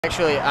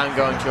Actually, I'm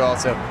going to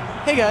also.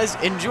 Hey guys,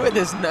 enjoy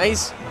this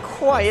nice,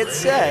 quiet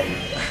set.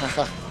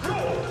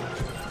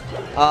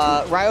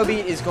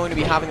 Ryobeat is going to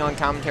be hopping on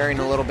commentary in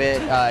a little bit.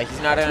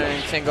 He's not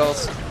entering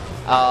singles,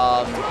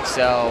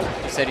 so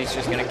he said he's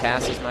just going to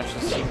cast as much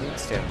as he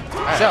needs to. All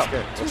right, so that's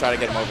good. We'll try to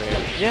get him over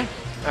here. Yeah.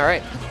 All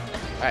right.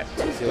 All right.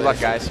 Good luck,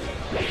 guys.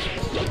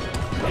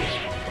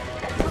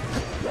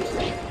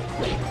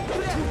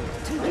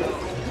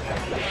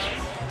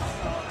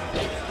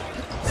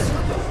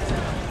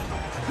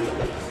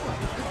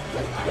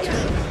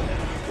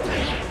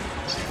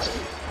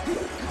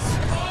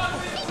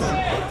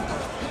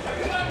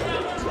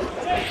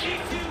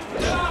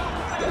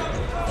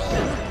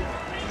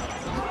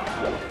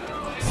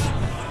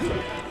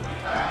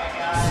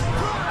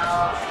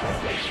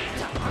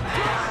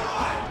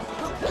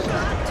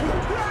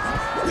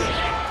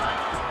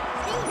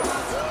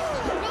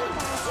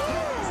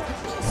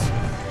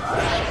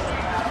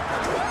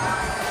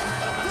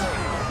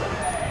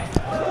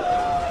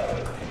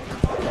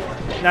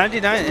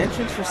 99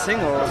 entrance for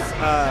singles.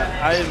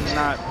 I am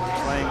not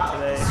playing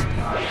today.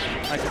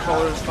 My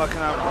controller was fucking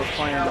up. I was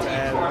playing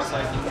bad. I was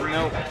like,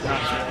 nope,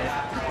 not today.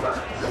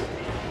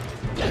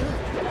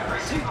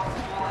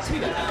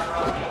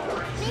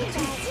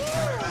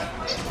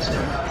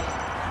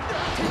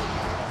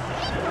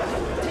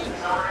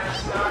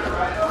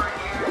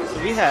 So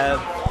we have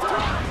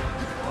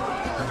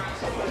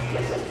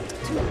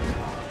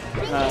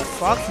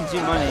Slox and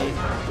G-Money.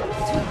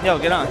 Yo,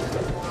 get on.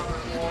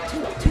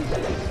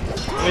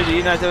 Wait, are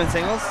you not doing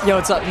singles? Yo,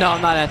 what's up? No,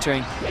 I'm not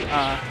entering.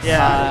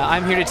 Yeah.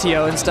 I'm here to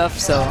TO and stuff,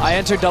 so I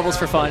entered doubles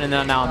for fun, and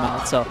then now I'm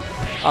out. So,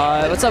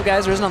 what's up,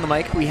 guys? Risen on the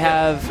mic. We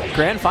have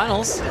grand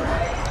finals.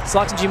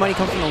 Slox and G-Money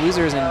come from the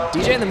losers, and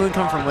DJ and the Moon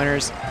come from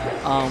winners.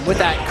 With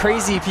that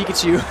crazy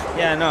Pikachu.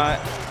 Yeah, no,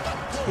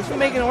 he's been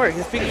making it work.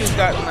 His Pikachu's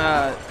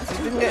gotten,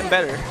 he's been getting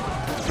better.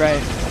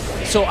 Right.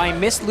 So I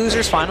missed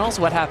losers finals.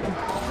 What happened?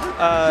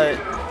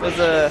 It was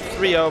a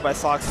 3-0 by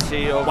Slox and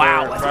G over.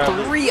 Wow,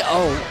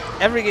 3-0.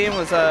 Every game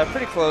was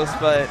pretty close,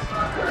 but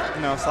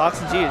you know,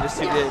 Slox and G are just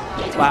too good.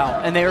 Wow,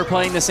 and they were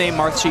playing the same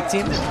Marth Cheek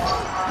team?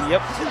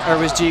 Yep. Or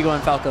was G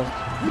going Falco?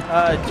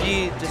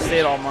 G just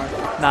stayed all Marth.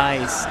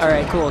 Nice. All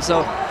right, cool.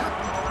 So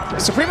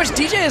pretty much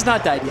DJ has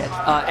not died yet.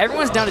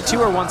 Everyone's down to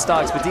 2 or 1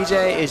 stocks, but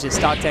DJ is just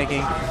stock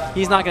tanking.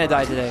 He's not going to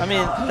die today. I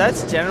mean,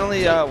 that's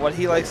generally what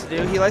he likes to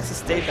do. He likes to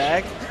stay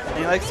back, and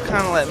he likes to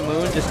kind of let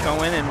Moon just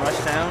go in and rush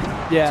down.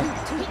 Yeah.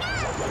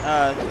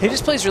 He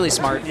just plays really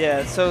smart.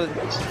 Yeah, so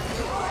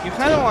you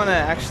kind of want to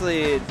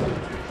actually,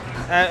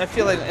 I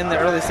feel like in the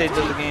early stages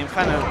of the game,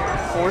 kind of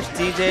force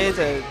DJ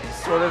to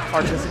sort of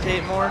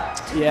participate more.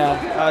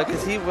 Yeah.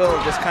 Because he will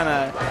just kind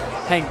of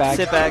hang back,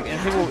 sit back, and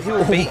he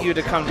will bait you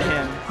to come to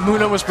him.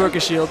 Moon almost broke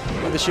his shield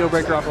with the shield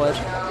breaker off ledge.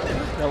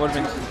 That would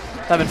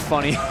have been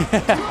funny.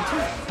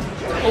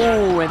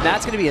 Oh, and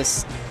that's going to be a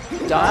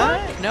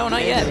stop? No,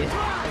 not yet. If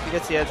he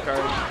gets the edge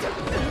guard.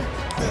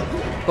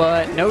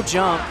 But no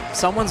jump.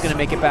 Someone's going to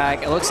make it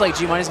back. It looks like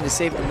G-Money's going to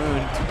save the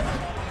Moon.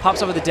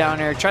 Pops up with the down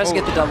air, tries to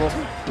get the double.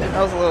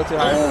 That was a little too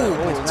high.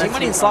 Oh,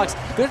 G-Money and Slox.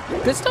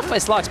 Good stuff by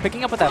Slox,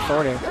 picking up with that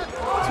forward air.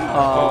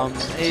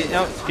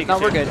 No,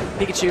 we're good.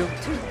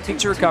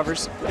 Pikachu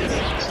recovers.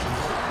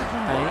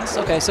 Nice.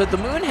 Okay, so the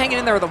Moon hanging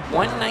in there with a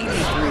 193.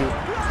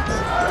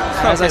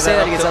 As I say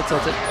that, he gets up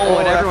tilted. Oh,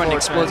 and everyone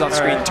explodes off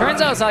screen.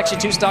 Turns out it's actually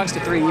 2 stocks to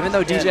 3, even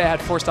though DJ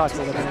had 4 stocks a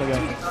little bit ago.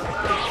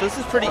 So this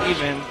is pretty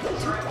even.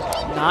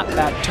 Not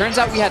bad. Turns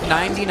out we had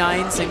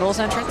 99 singles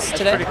entrants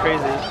today. That's pretty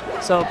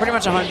crazy. So pretty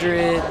much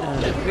 100.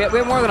 We have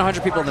more than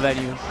 100 people in the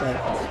venue, but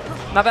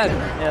not bad.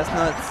 Yeah, it's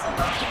nuts.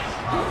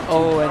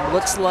 Oh, and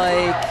looks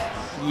like,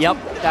 yep,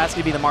 that's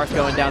going to be the Marth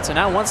going down. So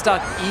now 1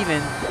 stock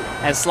even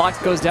as Slox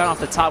goes down off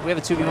the top. We have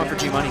a 2v1 for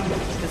G-Money.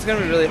 It's going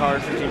to be really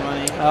hard for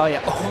G-Money. Oh,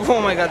 yeah.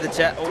 Oh, my God, the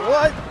chat.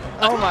 What?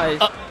 Oh, my.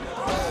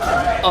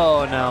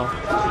 Oh, no.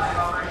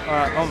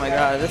 Oh, my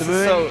God. This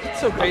is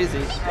so crazy.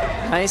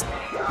 Nice.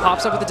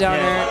 Pops up with the down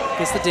air,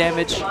 gets the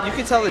damage. You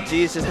can tell that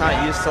G is just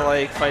not used to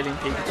like fighting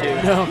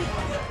Pikachu. No.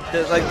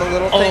 The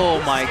little thing.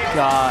 Oh my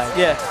god.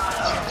 Yeah.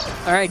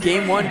 All right,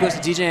 game 1 goes to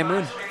DJ and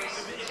Moon.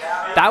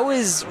 That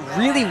was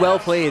really well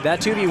played. That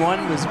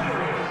 2v1 was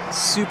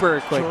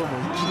super quick.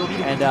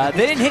 And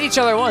they didn't hit each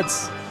other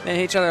once. They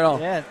didn't hit each other at all.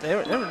 Yeah, they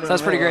were so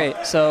that's pretty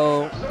great.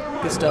 So,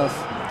 good stuff.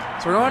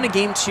 So we're going to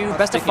game 2,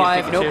 best of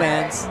 5, no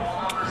bans.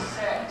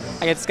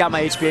 I just got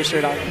my HBA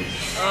shirt on.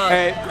 All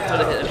right. Could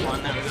have hit it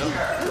one. There we go.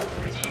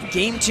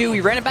 Game 2,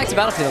 we ran it back to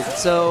Battlefield.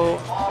 So,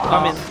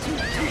 I mean,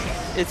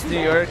 it's New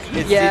York.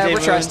 It's yeah, DJ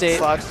we're Tri-State.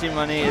 Slox,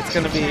 G-Money. It's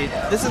gonna be.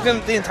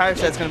 The entire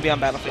set's gonna be on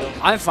Battlefield.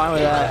 I'm fine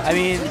with that. I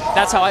mean,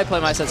 that's how I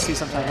play my sets too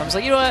sometimes. I'm just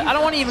like, you know what? I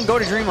don't want to even go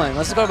to Dreamland.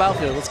 Let's just go to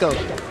Battlefield. Let's go.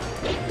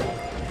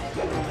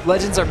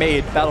 Legends are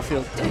made.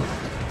 Battlefield.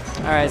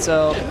 All right,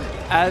 so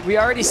we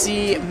already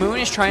see Moon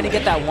is trying to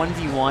get that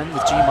 1v1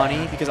 with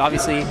G-Money because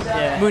obviously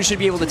Moon should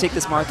be able to take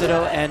this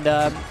Martha, and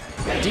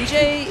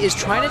DJ is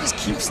trying to just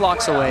keep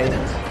Slox away.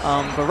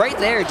 But right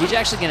there, DJ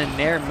actually going to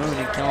nair Moon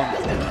and kill him.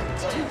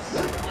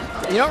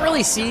 You don't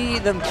really see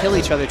them kill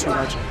each other too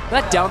much.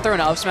 That down throw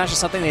and up smash is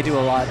something they do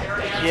a lot.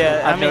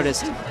 Yeah, I've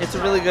noticed. It's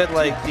a really good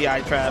like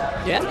DI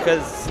trap. Yeah.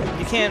 Because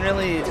you can't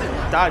really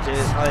dodge it.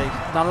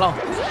 Like Not at all.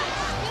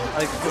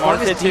 Like As long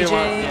as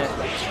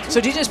DJ, so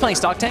DJ's playing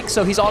stock tank,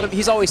 so he's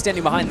always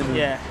standing behind the moon.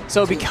 Yeah.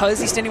 So because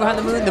he's standing behind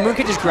the moon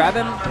could just grab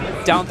him,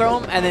 down throw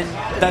him, and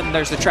then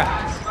there's the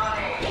trap.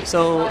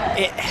 So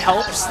it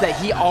helps that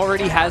he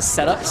already has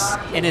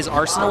setups in his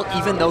arsenal,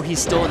 even though he's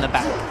still in the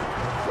back.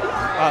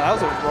 Wow, that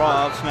was a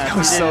raw up smash. That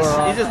was so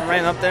raw. He just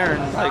ran up there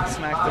and like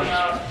smacked him.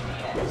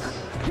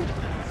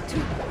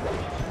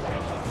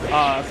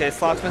 Oh, okay.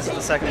 Slox misses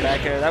the second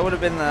back air. That would have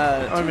been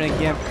a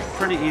gimp.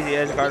 Pretty easy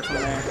edge guard from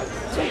there.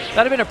 That'd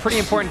have been a pretty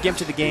important gimp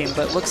to the game,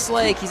 but looks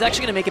like he's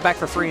actually going to make it back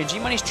for free, and G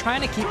Money's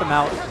trying to keep him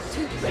out,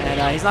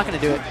 and he's not going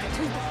to do it.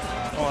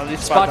 Oh,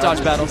 these spot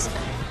dodge battles.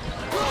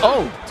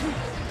 Oh!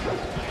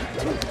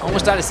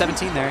 Almost died at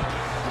 17 there.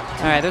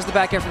 All right, there's the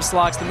back air from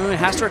Slox. The moon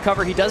has to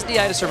recover. He does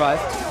DI to survive.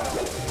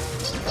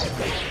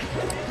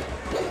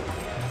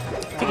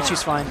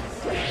 Pikachu's fine.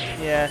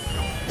 Yeah.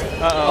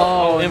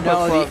 Uh-oh. Oh, input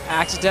no, flip. the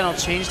accidental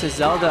change to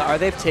Zelda. Are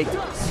they take?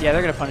 Yeah,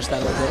 they're going to punish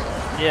that a little bit.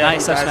 Yeah,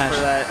 nice up smash.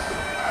 for that.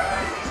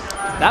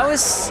 That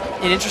was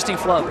an interesting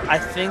flub. I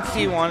think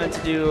he wanted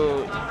to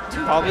do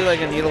probably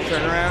like a needle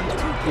turnaround.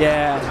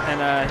 Yeah.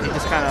 And he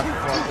just kind of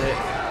flubbed it.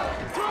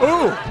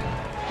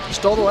 Ooh!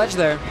 Stole the ledge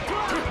there.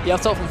 The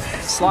up tilt from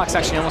Slox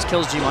actually almost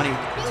kills G Money.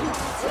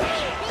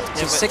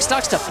 So 6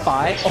 stocks to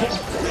 5.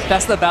 Oh,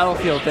 that's the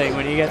battlefield thing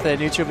when you get the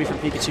neutral B from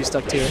Pikachu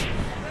stuck to it.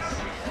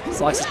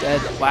 Slox is dead.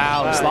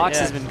 Wow, Slox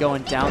has been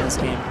going down this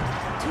game.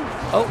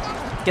 Oh,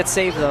 gets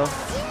saved though.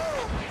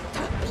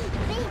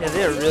 Yeah,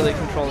 they are really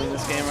controlling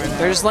this game right now.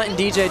 They're just letting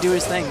DJ do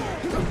his thing.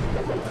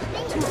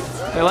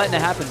 They're letting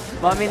it happen.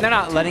 Well, I mean, they're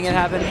not letting it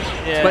happen,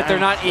 but they're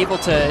not able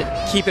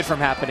to keep it from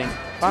happening.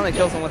 Finally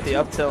kills him with the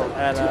up tilt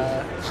at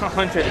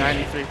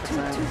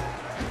 193%.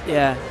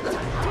 Yeah.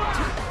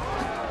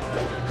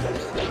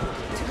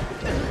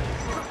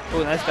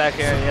 Ooh, nice back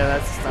air. Yeah,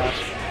 that's a stop.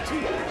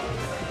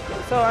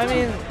 So, I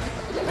mean...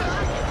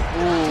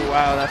 Ooh,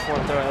 wow, that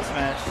forward throw F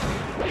smash.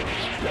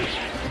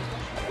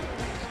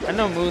 I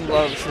know Moon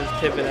loves his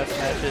pivot F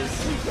smashes.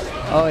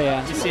 Oh,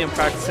 yeah. You see him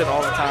practice it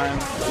all the time.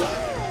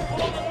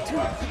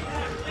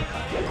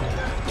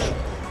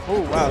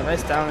 Oh, wow,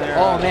 nice down there.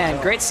 Oh,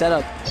 man, great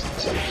setup.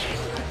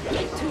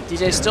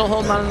 DJ's still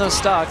holding on to those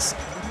stocks.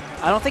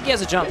 I don't think he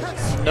has a jump.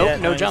 Nope, yeah,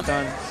 no jump.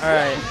 Done. All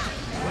right.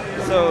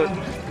 So,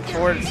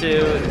 forward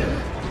 2.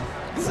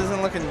 This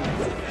isn't looking...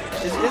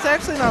 It's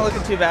actually not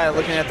looking too bad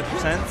looking at the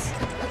percents.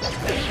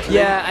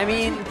 Yeah, I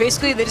mean,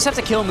 basically they just have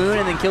to kill Moon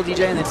and then kill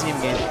DJ and then team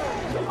game.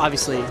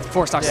 Obviously,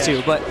 4 stocks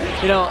too. But,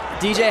 you know,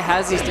 DJ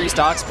has these 3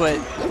 stocks, but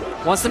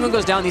once the Moon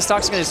goes down, these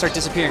stocks are going to start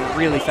disappearing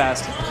really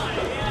fast.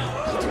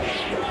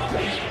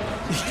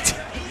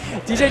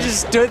 DJ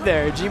just stood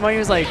there. G Money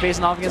was like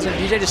facing off against him.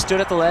 DJ just stood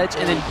at the ledge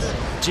and then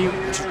G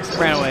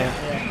ran away.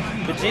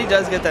 Yeah. But G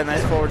does get that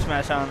nice forward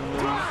smash on the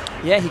Moon.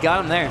 Yeah, he got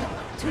him there.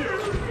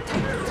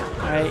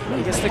 All right,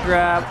 he gets the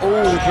grab.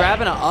 Oh, grab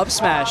and an up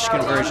smash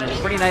conversion.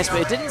 Pretty nice, but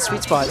it didn't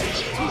sweet spot.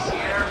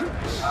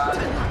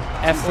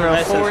 F throw,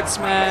 nice forward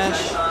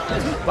smash.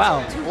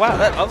 Wow. Wow,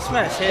 that up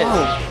smash hit.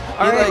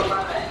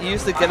 Oh. He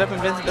used the get up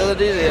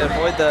invincibility to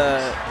avoid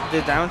the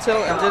down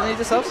tilt, and then he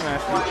just up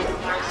smashed me.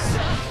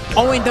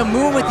 Oh, and the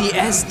Moon with the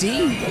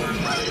SD.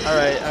 All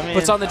right, I mean...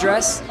 Puts on the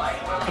dress.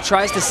 He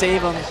tries to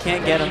save him.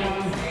 Can't get him.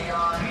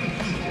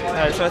 All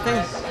right, so I think...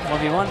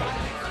 1v1.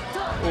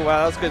 Oh, wow,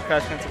 that was a good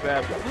crash cancel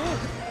grab.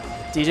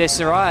 DJ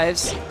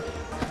survives.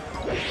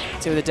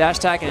 To the dash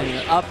attack and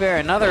an up air,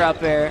 another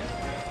up air.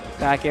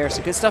 Back air.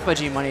 So good stuff by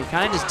G Money.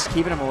 Kind of just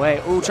keeping him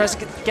away. Oh, tries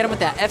to get him with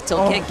that F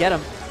tilt. Can't get him.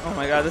 Oh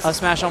my god. This up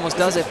smash almost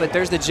does it, but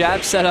there's the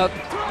jab set up.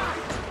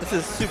 This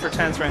is super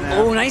tense right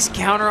now. Oh, nice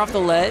counter off the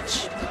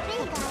ledge.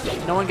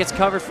 No one gets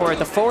covered for it.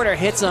 The forward air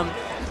hits him.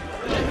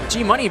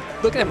 G Money,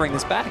 look at him bring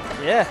this back.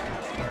 Yeah.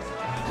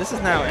 This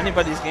is now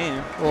anybody's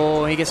game.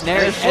 Oh, he gets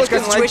nared. Edge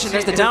guard situation.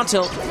 There's the down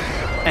tilt.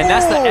 And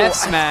that's the F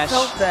smash. I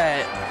felt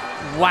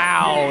that.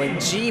 Wow.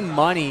 And G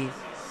Money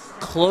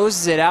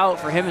closes it out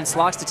for him and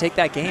Slox to take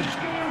that game.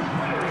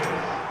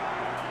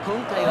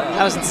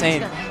 That was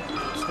insane.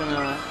 Just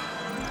gonna...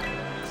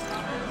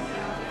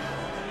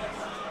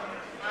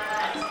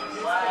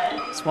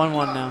 It's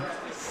 1-1 now.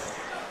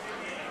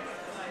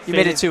 You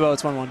made it 2-0.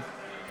 It's 1-1.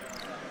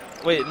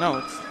 Wait,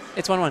 no.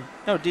 It's 1-1.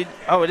 No,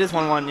 oh, it is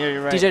 1-1. Yeah,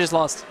 you're right. DJ just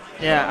lost.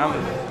 Yeah, I'm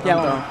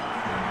dumb.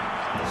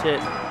 Shit.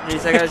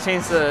 Jeez, I gotta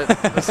change the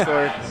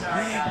score.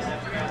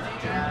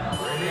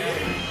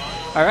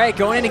 All right,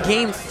 going into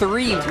game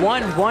 3,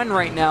 1-1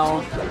 right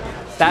now.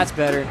 That's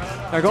better.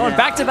 They're going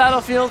back to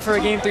Battlefield for a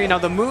game 3. Now,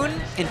 the Moon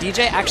and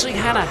DJ actually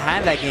kind of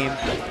had that game,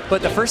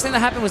 but the first thing that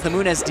happened was the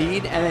Moon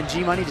SD'd, and then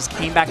G Money just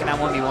came back in that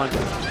 1v1.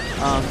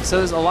 So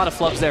there's a lot of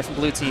flubs there from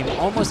blue team.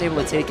 Almost able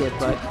to take it,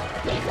 but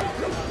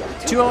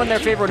 2-0 in their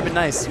favor would have been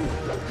nice.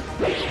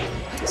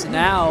 So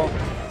now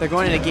they're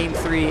going into game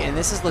 3, and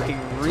this is looking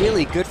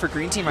really good for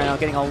green team right now,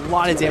 getting a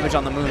lot of damage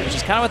on the Moon, which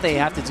is kind of what they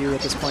have to do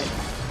at this point.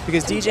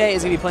 because DJ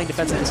is going to be playing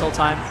defensive this whole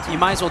time. You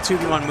might as well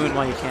 2v1 Moon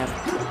while you can.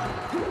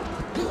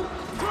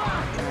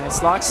 Alright,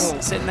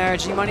 Slox sitting there.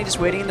 G-Money just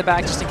waiting in the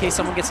back just in case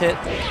someone gets hit.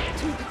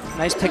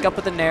 Nice pickup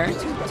with the Nair.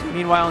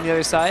 Meanwhile, on the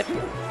other side,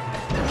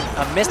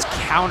 a missed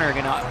counter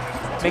going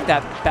to make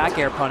that back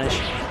air punish.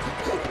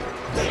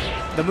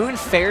 The Moon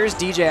fares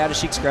DJ out of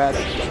Sheik's grab.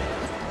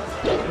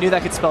 Knew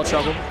that could spell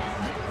trouble.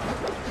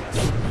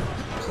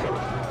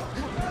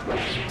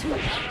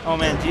 Oh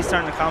man, G's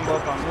starting to combo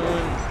up on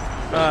Moon.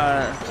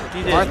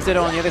 DJ. Marth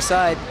Ditto on the other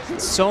side.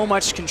 So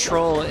much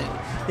control.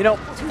 You know,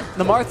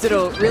 the Marth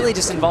Ditto really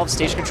just involves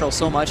stage control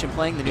so much and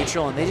playing the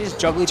neutral, and they just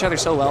juggle each other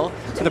so well.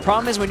 But the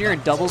problem is when you're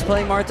in doubles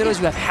playing Marth Dittos,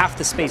 you have half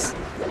the space.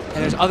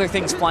 And there's other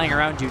things flying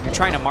around you. You're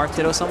trying to Marth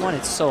Ditto someone,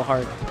 it's so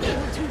hard.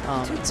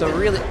 So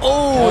really,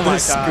 the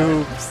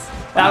scoops.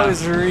 That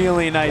was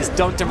really nice.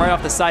 Dunked him right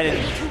off the side.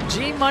 And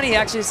G-Money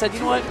actually said,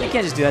 you know what, you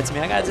can't just do that to me.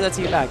 I gotta do that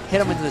to you back.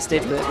 Hit him into the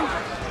stage with it.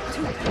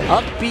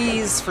 Up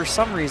B's for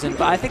some reason,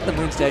 but I think the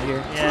Moon's dead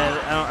here.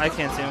 Yeah, I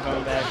can't see him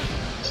coming back.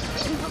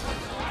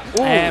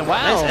 Ooh, and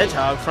wow. Nice edge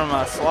hog from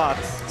Slox.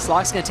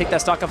 Slox gonna take that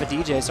stock off of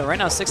DJ, so right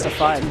now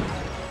 6-5.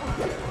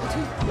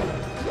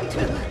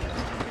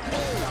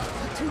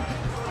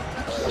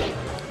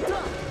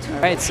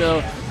 Alright,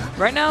 so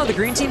right now the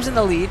green team's in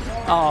the lead.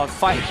 Oh,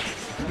 fight.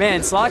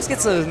 Man, Slox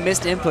gets those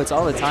missed inputs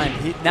all the time.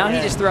 He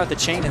just threw out the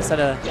chain instead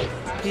of...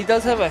 He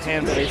does have a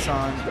hand brace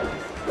on.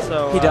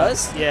 So, he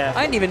does? Yeah.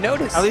 I didn't even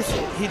notice. At least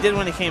he did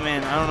when he came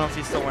in. I don't know if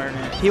he's still wearing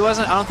it. He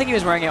wasn't. I don't think he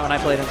was wearing it when I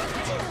played him.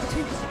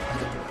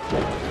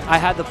 I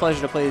had the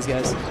pleasure to play these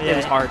guys. Yeah. It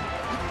was hard.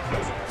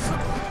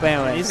 But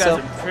anyway, these guys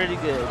are pretty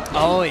good.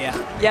 Oh, yeah.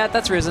 Yeah,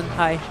 that's Risen.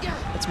 Hi.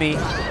 That's me.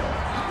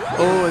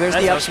 Oh, there's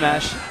the up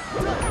smash. Oh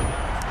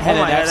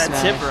my god,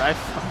 that chipper. I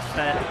fucked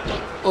that.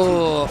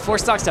 Oh, 4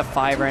 stocks to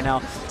 5 right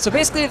now. So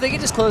basically, if they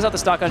can just close out the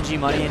stock on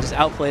G-Money and just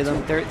outplay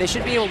them, they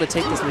should be able to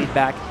take this lead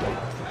back.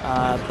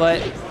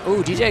 But,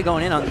 ooh, DJ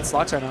going in on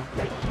Slox right now.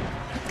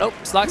 Oh,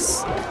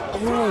 Slox,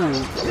 ooh,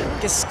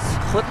 just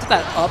clipped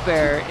that up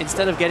air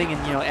instead of getting,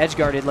 edge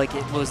guarded like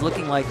it was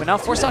looking like. But now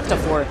 4 stocks to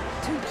 4.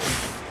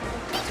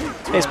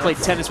 They just played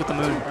tennis with the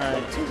Moon.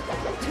 Right.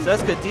 So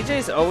that's good.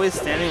 DJ's always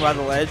standing by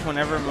the ledge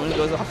whenever Moon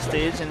goes off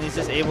stage, and he's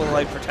just able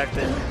to, protect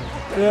it.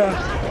 Yeah.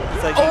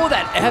 It's like,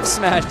 that F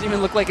smash didn't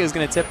even look like it was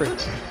going to tip her.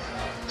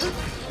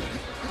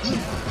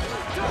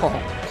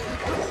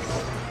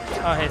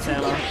 Oh, hey,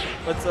 Samo.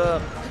 What's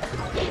up?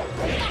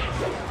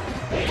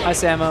 Hi,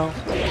 Samo.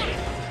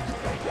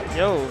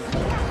 Yo,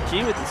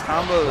 G with these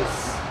combos.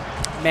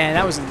 Man,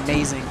 that was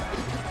amazing.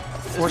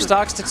 4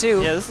 stocks to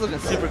 2. Yeah, this is looking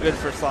super good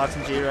for Slox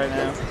and G right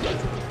now.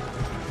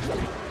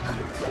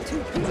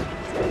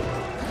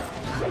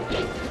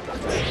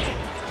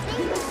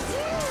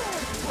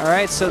 All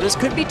right, so this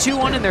could be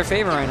 2-1 in their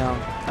favor right now.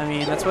 I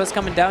mean, that's what it's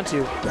coming down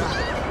to.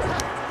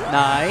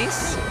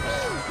 Nice.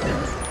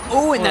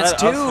 Oh, and that's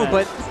 2,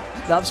 but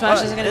the up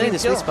smash isn't going to be the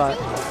sweet spot.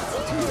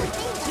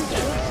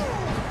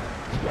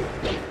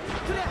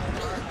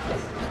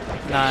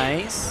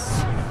 Nice.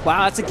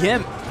 Wow, that's a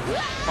Gimp.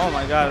 Oh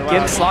my god, wow.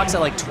 Gimp Slox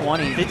at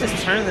 20. They just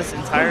turned this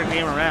entire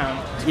game around.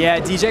 Yeah,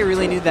 DJ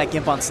really needed that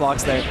Gimp on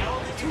Slox there.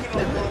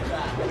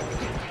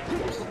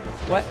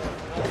 What?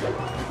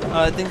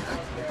 I think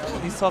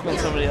he's talking to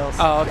somebody else.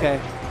 Oh,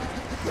 okay.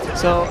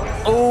 So,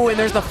 and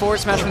there's the forward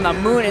smash from the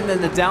Moon, and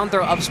then the down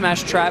throw up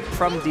smash trap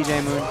from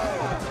DJ Moon.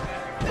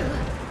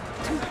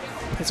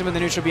 Hits him with the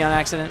neutral B on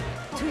accident.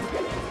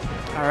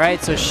 All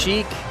right, so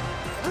Sheik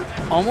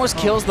almost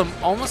kills the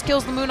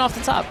Moon off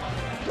the top.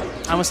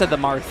 I almost said the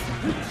Marth.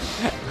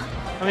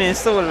 I mean, it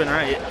still would have been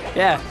right.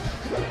 Yeah.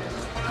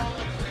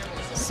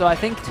 So I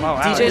think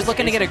DJ's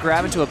looking to get a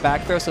grab into a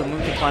back throw so the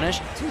Moon can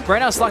punish. But right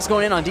now, Slox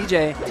going in on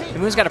DJ. The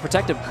Moon's got to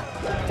protect him.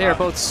 They are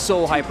both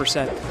so high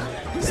percent.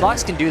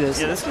 Slox can do this.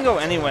 Yeah, this can go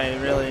anyway,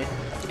 really.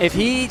 If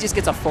he just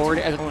gets a forward,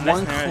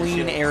 one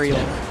clean aerial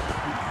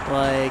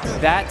like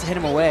that to hit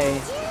him away.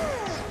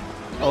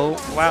 Oh.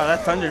 Wow,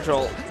 that Thunder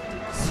Jolt.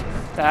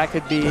 That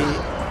could be,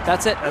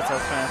 that's it. That's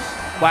up smash.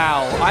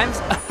 Wow,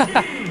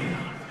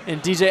 and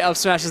DJ up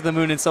smashes the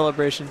Moon in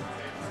celebration.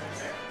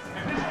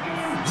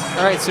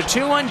 All right, so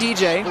 2-1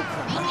 DJ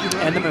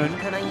and the Moon.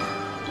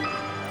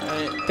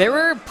 They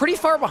were pretty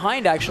far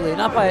behind, actually.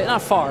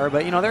 Not far,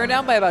 but they were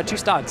down by about 2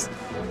 stocks,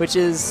 which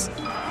is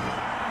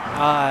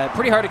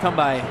pretty hard to come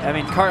by. I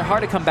mean,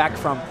 hard to come back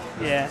from.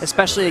 Yeah.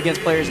 Especially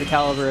against players the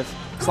caliber of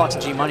Slox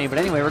and G-Money. But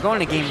anyway, we're going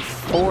to game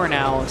 4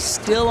 now.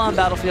 Still on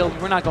Battlefield.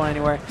 We're not going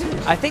anywhere.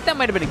 I think that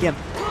might have been a Gimp.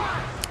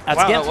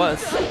 That's Gimp. That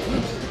was.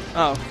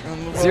 Oh.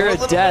 0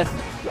 death.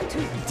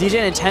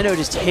 DJ Nintendo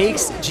just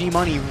takes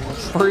G-Money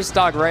first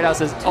stock right out,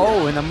 says,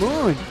 oh, and the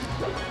Moon.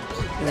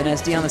 And then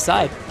SD on the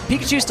side.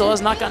 Pikachu still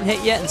has not gotten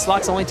hit yet, and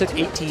Slox only took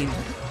 18.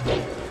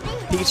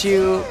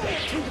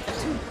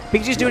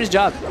 Pikachu's doing his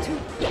job. Look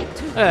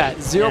at that,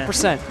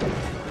 0%. Yeah.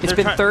 It's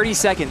been 30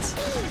 seconds.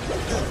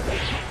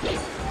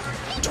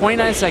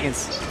 29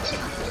 seconds.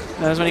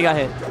 That was when he got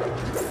hit.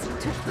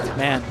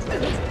 Man.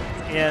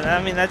 Yeah,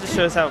 I mean, that just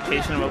shows how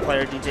patient of a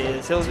player DJ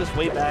is. He'll just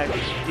wait back.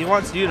 He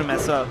wants you to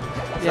mess up.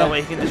 So that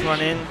way he can just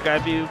run in,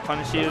 grab you,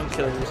 punish you, and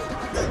kill you.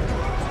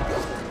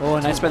 Oh,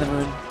 nice by the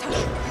Moon.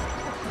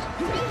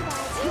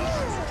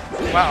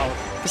 Wow.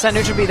 Is that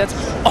neutral B? That's...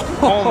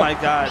 Oh my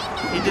god.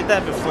 He did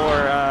that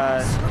before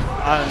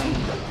on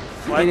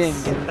Flex, He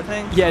didn't get it. I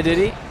think. Yeah, did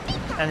he?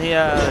 And he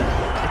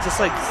it just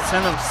like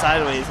sent him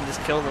sideways and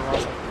just killed him. I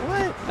was like,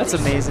 what? That's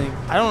amazing.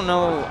 I don't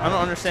know. I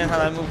don't understand how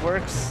that move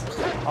works.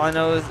 All I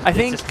know is I it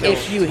think just kills.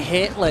 if you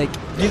hit like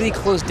really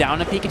close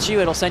down a Pikachu,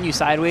 it'll send you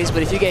sideways.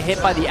 But if you get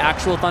hit by the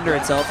actual Thunder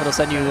itself, it'll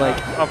send you like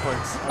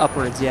upwards.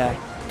 upwards. Yeah,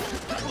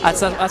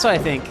 that's what I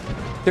think.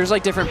 There's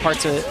like different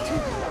parts of it.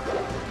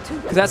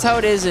 Because that's how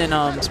it is in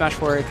Smash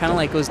 4. It kind of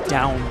like goes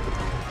down.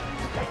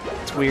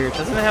 It's weird.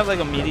 Doesn't it have like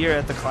a meteor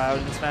at the cloud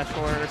in Smash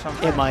 4 or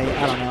something? It might.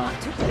 I don't know.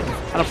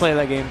 I don't play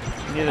that game.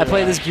 Neither I do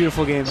play this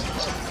beautiful game.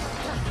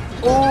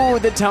 Oh,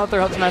 the down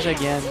throw up smash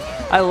again.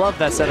 I love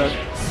that setup.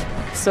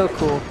 So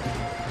cool.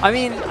 I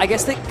mean, I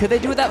guess could they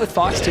do that with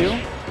Fox too?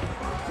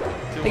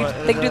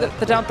 They could do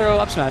the down throw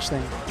up smash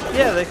thing.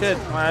 Yeah, they could.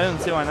 I don't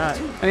see why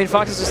not. I mean,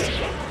 Fox is just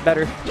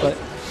better, but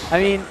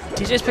I mean,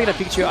 TJ's picking up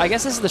Pikachu. I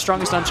guess this is the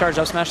strongest uncharged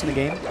up smash in the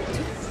game.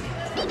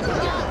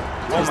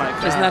 Oh my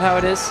god. Isn't that how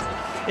it is?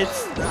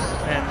 It's...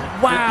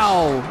 Man,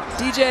 wow!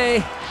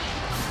 DJ,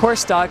 poor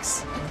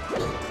Stocks.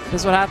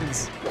 This is what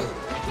happens.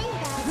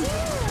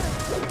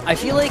 I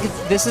feel like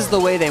this is the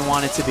way they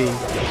want it to be.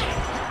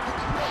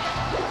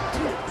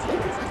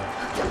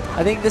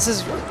 I think this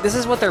is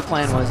what their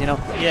plan was, you know?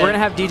 Yeah. We're going to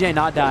have DJ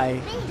not die.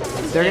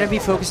 They're going to be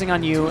focusing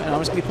on you, and I'm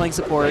just going to be playing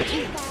support.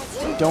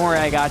 Don't worry,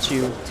 I got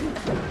you.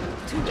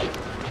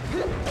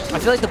 I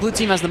feel like the blue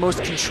team has the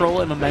most control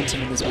and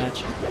momentum in this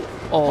match.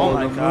 Oh,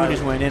 my the god. Moon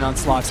just went in on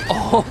Slox.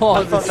 Oh,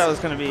 I thought that was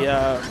going to be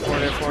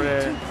forward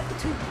air.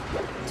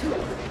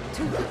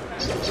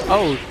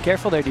 Oh,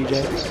 careful there,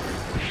 DJ.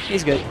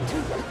 He's good.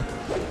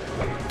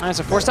 All right,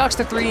 so 4 stocks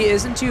to 3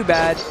 isn't too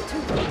bad.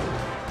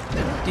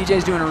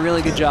 DJ's doing a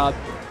really good job.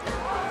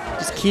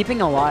 Just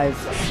keeping alive.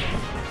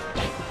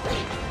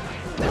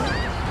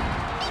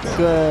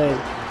 Good.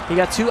 He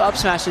got 2 up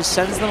smashes,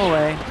 sends them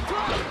away.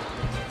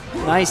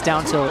 Nice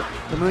down tilt.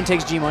 The Moon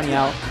takes G Money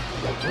out.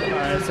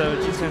 Alright, so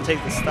G's gonna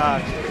take the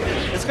stock.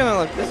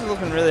 This is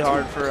looking really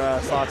hard for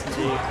Slox and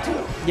G.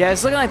 Yeah,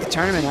 it's looking like the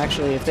tournament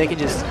actually, if they can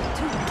just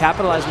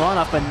capitalize well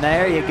enough, but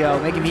there you go.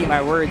 Make him eat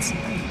my words.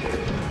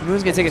 The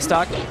Moon's gonna take a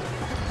stock.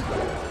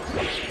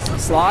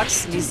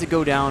 Slox needs to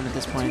go down at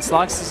this point.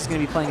 Slox is going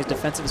to be playing as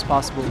defensive as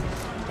possible.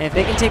 And if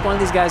they can take one of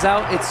these guys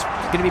out, it's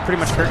going to be pretty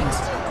much curtains.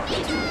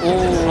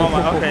 Oh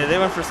my, okay, they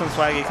went for some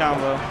swaggy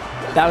combo.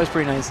 That was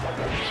pretty nice.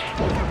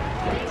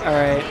 All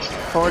right,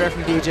 forward air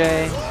from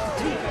DJ.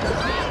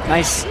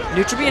 Nice.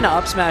 Neutral B and an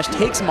up smash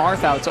takes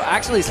Marth out, so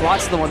actually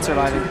Slox is the one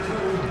surviving.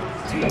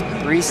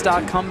 3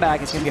 stock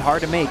comeback. It's going to be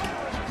hard to make.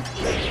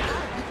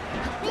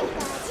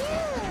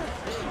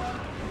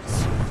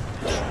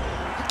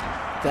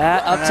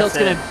 That up tilt's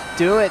going to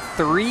do it.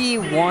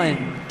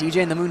 3-1.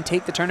 DJ and the Moon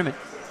take the tournament.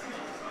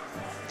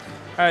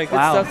 All right, good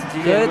Wow. stuff to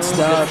DJ. Good Moon,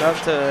 stuff. Good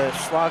stuff to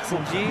Slox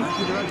and G.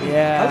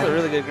 Yeah. That was a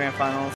really good grand finals.